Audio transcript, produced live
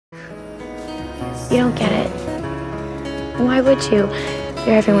You don't get it. Why would you?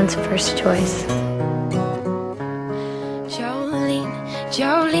 You're everyone's first choice. Jolene,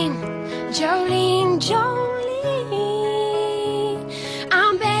 Jolene, Jolene, Jolene.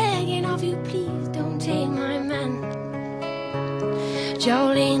 I'm begging of you, please don't take my man.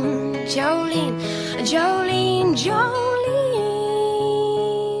 Jolene, Jolene, Jolene, Jolene.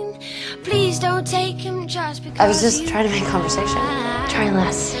 Please don't take him just because I was just trying to make conversation. Try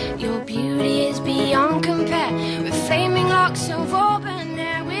less. Your beauty is beyond compare, with flaming locks of auburn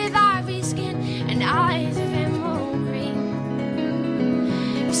hair, with ivory skin and eyes of emerald green.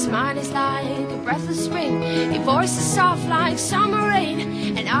 Your smile is like a breath of spring, your voice is soft like summer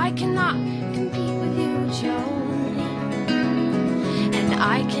rain, and I cannot compete with you, Jolene. And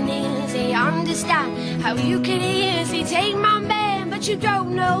I can easily understand how you can easily take my man, but you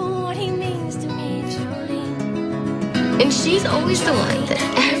don't know what he means to me, Jolene. And she's always the one that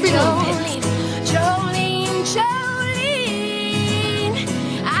everyone picks. Jolene, Jolene,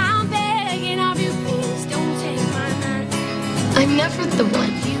 I'm begging of you, please don't take my man. I'm never the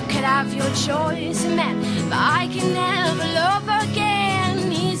one. You could have your choice of man, but I can never love again.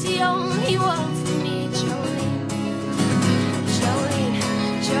 He's the only one.